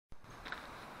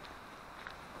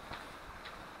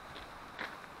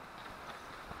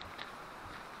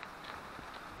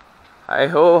Hi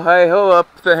ho,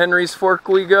 up the Henry's Fork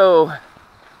we go.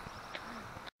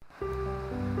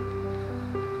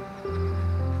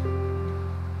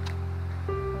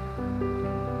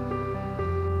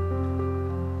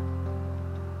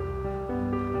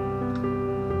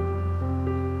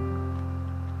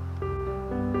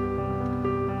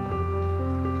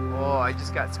 Oh, I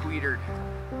just got squeedered.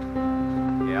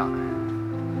 Yeah.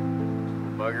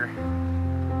 Bugger.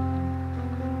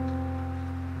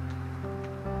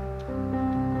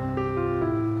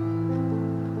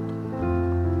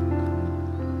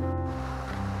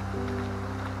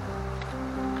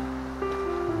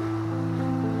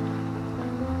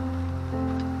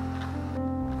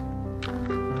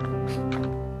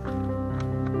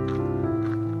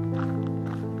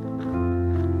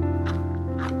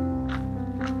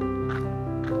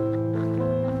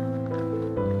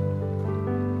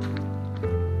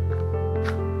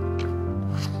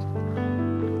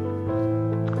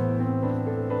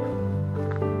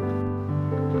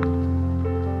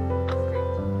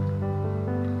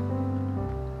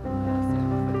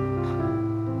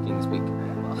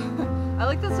 I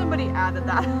like that somebody added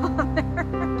that on there.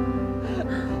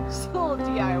 Just a little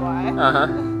DIY. Uh-huh.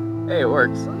 Hey, it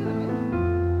works. Look at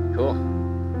them. Cool.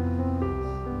 This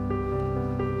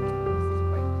is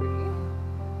quite pretty.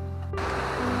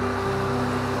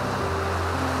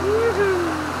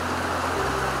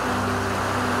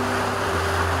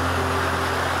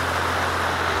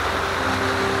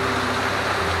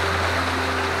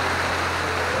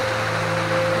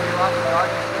 Lots of dog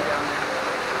history down there.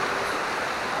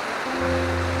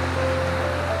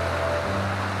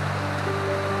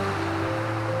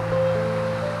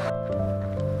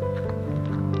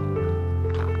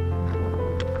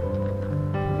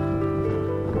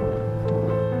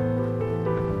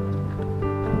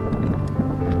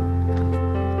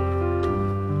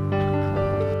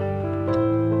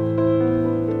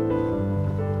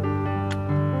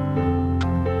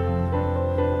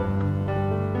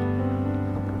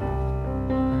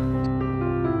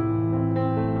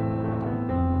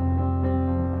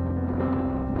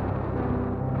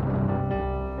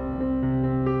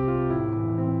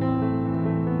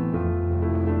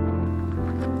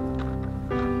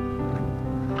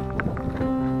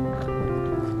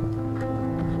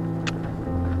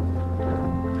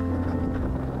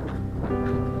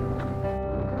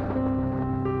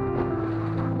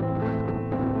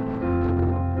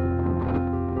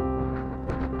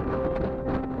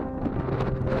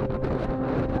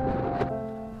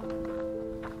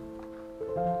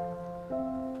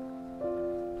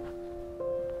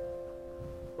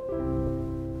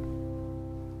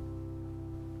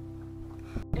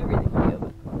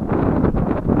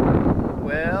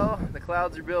 Well, the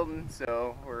clouds are building,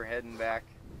 so we're heading back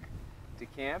to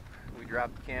camp. We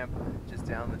dropped camp just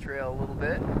down the trail a little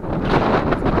bit. It's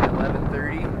only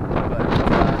 11:30, but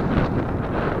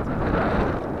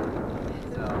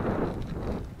it's so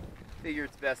figure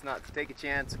it's best not to take a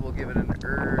chance. We'll give it an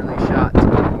early shot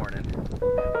tomorrow morning.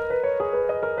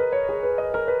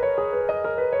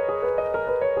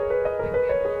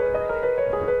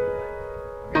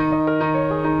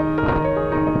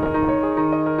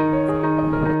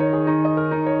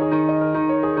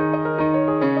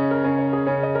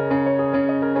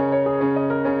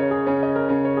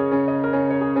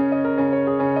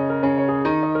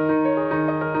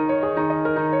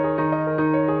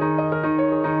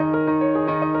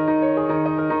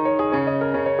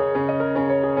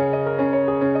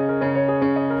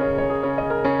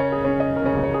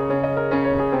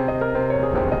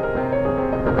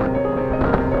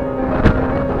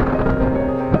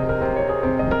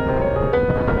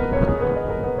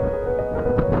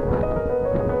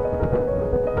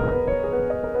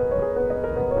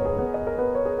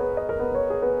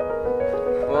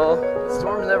 Well, the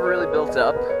storm's never really built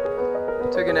up.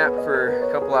 Took a nap for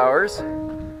a couple hours,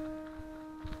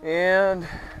 and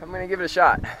I'm gonna give it a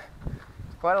shot.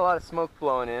 Quite a lot of smoke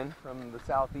blowing in from the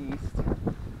southeast.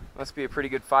 Must be a pretty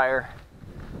good fire.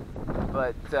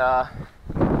 But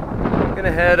I'm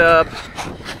gonna head up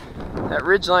that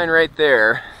ridgeline right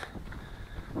there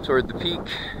toward the peak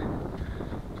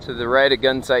to the right of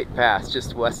Gunsight Pass,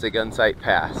 just west of Gunsight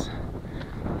Pass.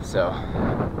 So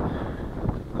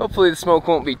hopefully the smoke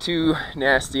won't be too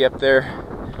nasty up there,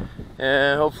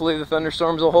 and hopefully the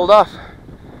thunderstorms will hold off.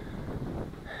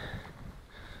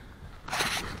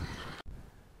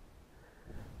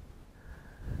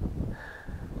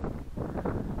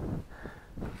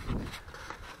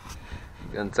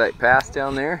 Gunsight Pass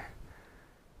down there.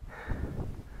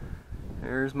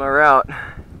 There's my route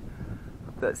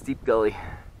up that steep gully.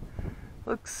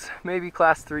 Looks maybe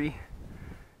class 3,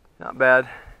 not bad.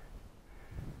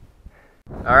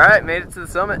 Alright, made it to the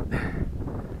summit.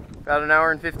 About an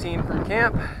hour and 15 from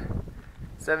camp.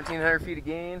 1,700 feet of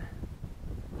gain.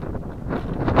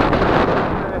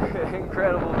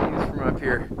 Incredible views from up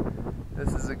here.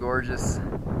 This is a gorgeous,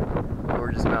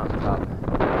 gorgeous mountaintop.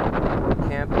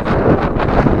 Camp is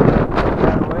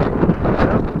that way.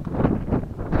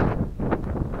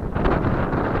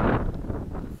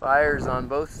 Fires on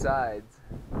both sides,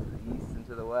 to the east and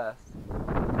to the west.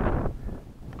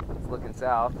 It's looking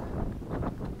south.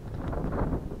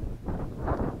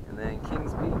 And then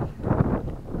Kings Peak,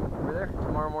 over there,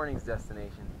 tomorrow morning's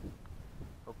destination.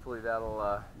 Hopefully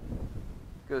that'll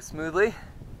go smoothly.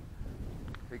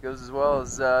 If it goes as well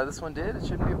as this one did, it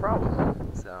shouldn't be a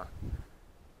problem. So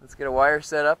let's get a wire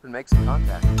set up and make some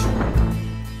contact.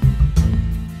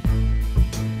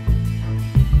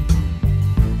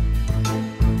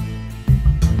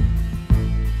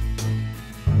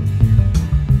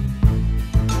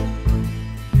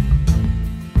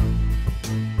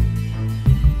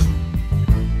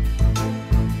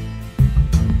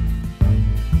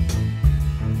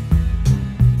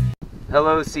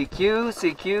 Hello CQ,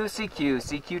 CQ, CQ,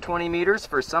 CQ 20 meters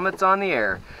for summits on the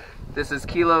air. This is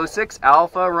Kilo 6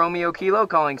 Alpha Romeo Kilo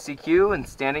calling CQ and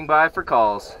standing by for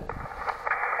calls. Alpha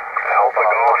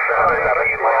Golf 7,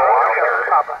 Kilo Oscar.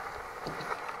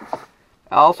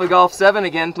 Alpha Golf 7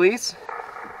 again, please.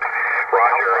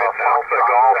 Roger, it's Alpha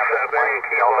Golf 7,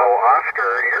 Kilo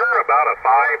Oscar. You're about a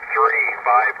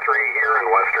 5'3" here in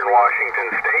western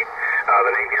Washington State.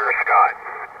 The name here is Scott.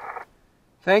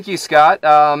 Thank you, Scott.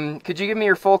 Could you give me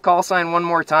your full call sign one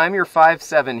more time? You're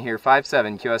 5'7" here,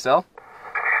 5'7", QSL.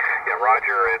 Yeah,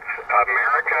 Roger, it's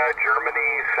America,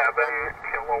 Germany, 7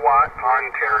 kilowatt,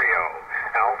 Ontario.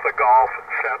 Alpha Golf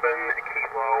 7,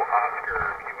 Kilo Oscar,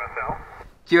 QSL.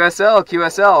 QSL,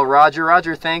 QSL, Roger,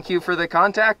 Roger, thank you for the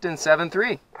contact and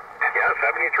 7-3. Yeah,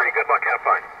 73, good luck, have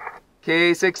fun.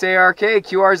 K6ARK,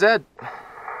 QRZ.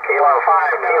 Kilo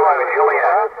 5, Kilo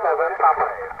Juliet, 7, Papa.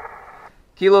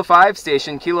 Kilo 5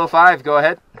 station, Kilo 5, go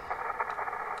ahead. Kilo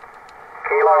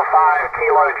 5,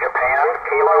 Kilo Japan,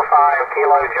 Kilo 5,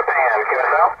 Kilo Japan,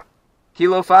 QSL.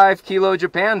 Kilo 5, Kilo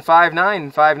Japan, 59,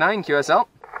 59, QSL. QSL,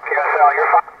 you're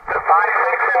 56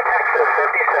 in Texas,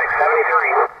 56,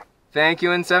 73. Thank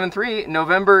you, and 7-3.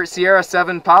 November Sierra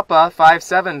 7 Papa,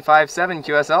 57, 57,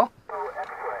 QSL. QSL 57,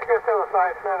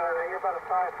 you're about a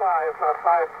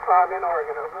 5'5", in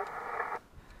Oregon, over.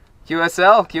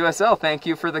 QSL, QSL, thank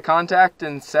you for the contact,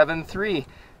 and 7-3.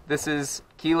 This is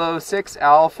Kilo 6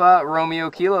 Alpha Romeo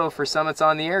Kilo for summits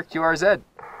on the air, QRZ.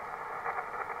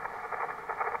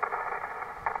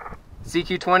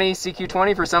 CQ20,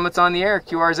 CQ20 for summits on the air,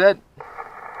 QRZ.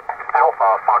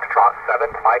 Alpha Foxtrot 7,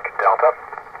 Mike Delta.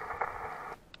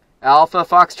 Alpha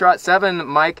Foxtrot 7,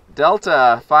 Mike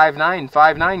Delta, 59,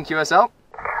 59, QSL.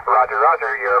 Roger,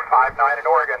 Roger, you're 59 in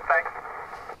Oregon, thanks.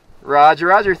 Roger,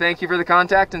 Roger, thank you for the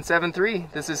contact, and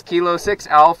 7-3. This is Kilo 6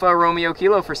 Alpha Romeo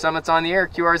Kilo for summits on the air,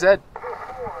 QRZ.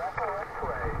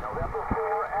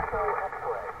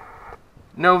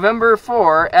 November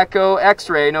 4 Echo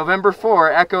X-ray, November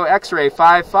 4 Echo X-ray,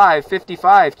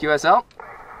 5555, QSL.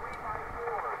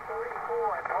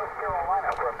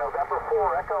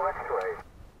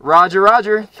 Roger,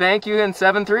 Roger, thank you, and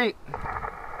 7-3.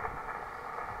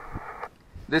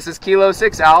 This is Kilo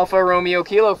 6 Alpha Romeo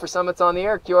Kilo for summits on the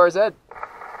air, QRZ.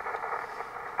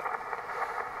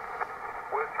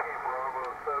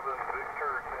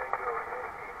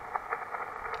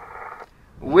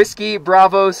 Whiskey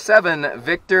Bravo 7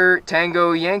 Victor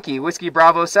Tango Yankee. Whiskey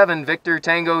Bravo 7 Victor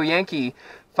Tango Yankee,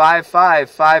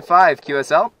 5555,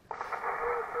 QSL.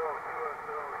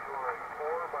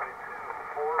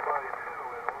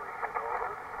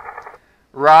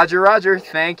 Roger, Roger,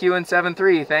 thank you, and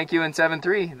 7-3, thank you, and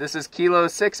 7-3. This is Kilo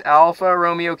 6 Alpha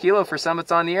Romeo Kilo for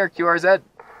summits on the air, QRZ.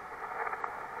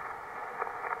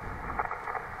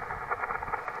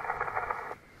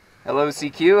 Hello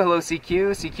CQ, hello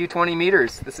CQ, CQ 20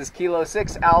 meters. This is Kilo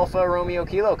 6 Alpha Romeo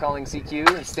Kilo calling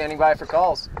CQ and standing by for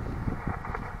calls.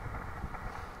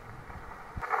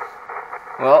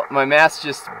 Well, my mast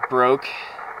just broke.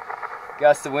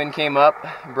 Gust of wind came up,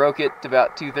 broke it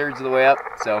about 2/3 of the way up,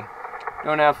 so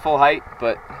don't have full height,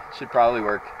 but should probably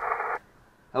work.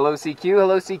 Hello CQ,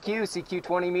 hello CQ, CQ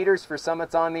 20 meters for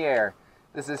summits on the air.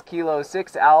 This is Kilo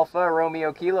 6 Alpha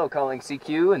Romeo Kilo calling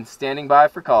CQ and standing by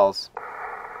for calls.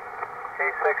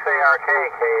 K6ARK,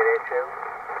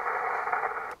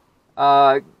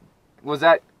 K882. Was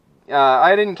that,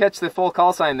 I didn't catch the full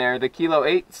call sign there. The Kilo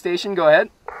 8 station, go ahead.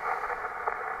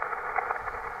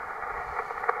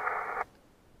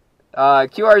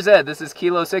 QRZ, this is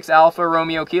Kilo 6 Alpha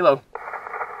Romeo Kilo.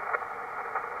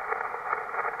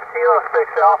 Kilo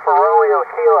 6 Alpha Romeo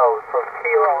Kilo from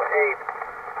Kilo 8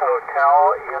 Hotel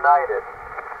United.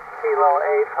 Kilo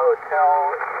 8 Hotel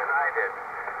United.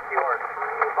 You are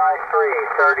 3 by 3,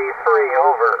 33,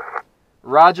 over.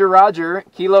 Roger, Roger.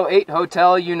 Kilo 8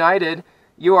 Hotel United.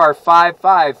 You are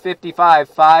 55, 55,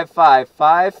 55,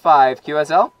 55.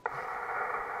 QSL?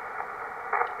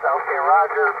 Okay,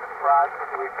 Roger.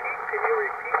 Can you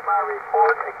repeat my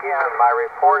report again? My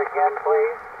report again,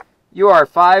 please? You are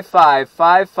 55,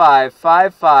 55,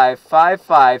 55,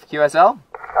 55. QSL?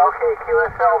 Okay,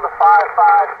 QSL to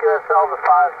 55, QSL to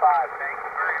 55. Thank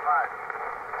you very much.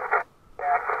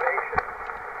 Activation.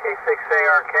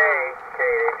 K6ARK,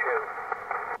 KHU.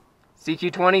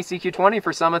 CQ20, CQ20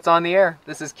 for Summits on the air.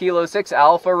 This is Kilo 6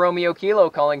 Alpha Romeo Kilo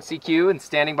calling CQ and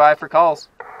standing by for calls.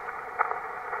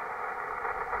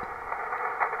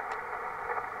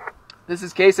 This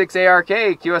is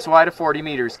K6ARK, QSY to 40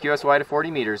 meters. QSY to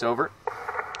 40 meters, over.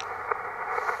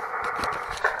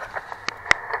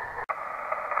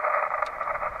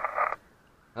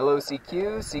 Hello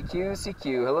CQ, CQ,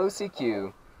 CQ, hello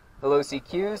CQ. Hello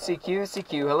CQ, CQ,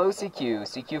 CQ, hello CQ.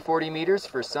 CQ 40 meters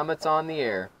for Summits on the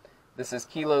air. This is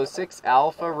Kilo 6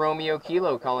 Alpha Romeo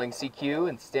Kilo calling CQ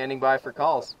and standing by for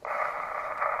calls.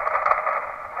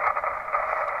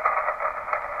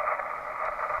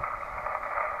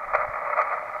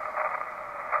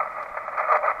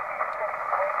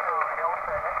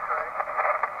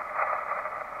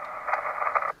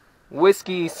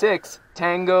 Whiskey 6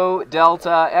 Tango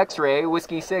Delta X-ray,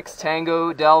 Whiskey 6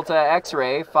 Tango Delta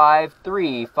X-ray,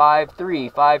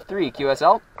 535353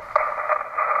 QSL.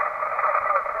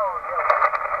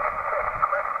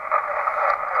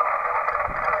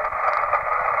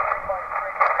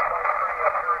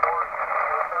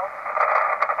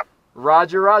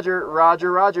 Roger, Roger,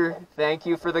 Roger, Roger. Thank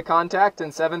you for the contact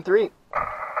and 7-3.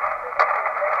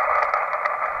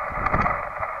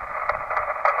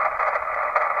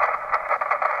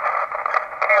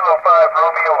 Kilo 5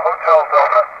 Romeo Hotel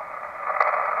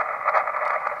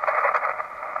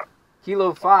Delta.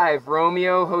 Kilo 5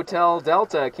 Romeo Hotel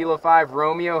Delta. Kilo 5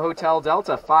 Romeo Hotel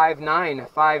Delta.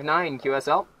 5959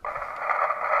 QSL.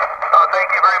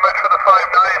 Thank you very much for the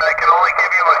 59. I can only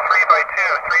give you a 3 by 2.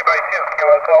 3 by 2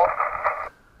 QSL.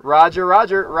 Roger,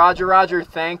 Roger, Roger, Roger.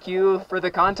 Thank you for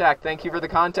the contact. Thank you for the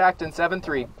contact and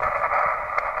 7-3.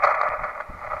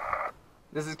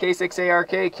 This is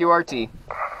K6ARK QRT.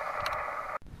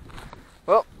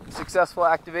 Well, successful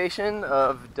activation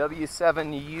of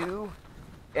W7U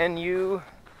NU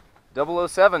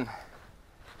 007.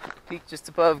 Peak just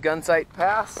above Gunsight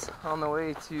Pass on the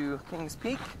way to Kings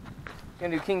Peak.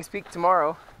 Gonna do Kings Peak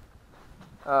tomorrow.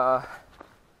 But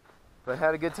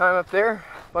had a good time up there.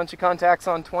 Bunch of contacts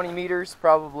on 20 meters,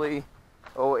 probably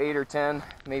 8 or 10,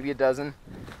 maybe a dozen.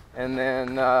 And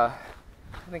then I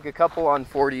think a couple on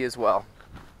 40 as well.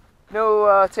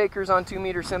 No takers on 2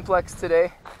 meter simplex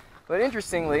today. But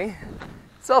interestingly,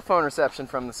 cell phone reception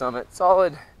from the summit.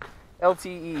 Solid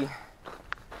LTE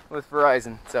with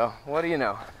Verizon. So what do you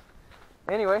know?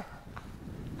 Anyway,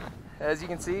 as you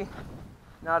can see,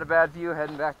 not a bad view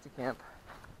heading back to camp.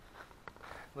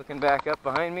 Looking back up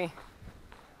behind me,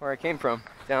 where I came from,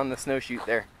 down the snowshoot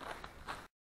there.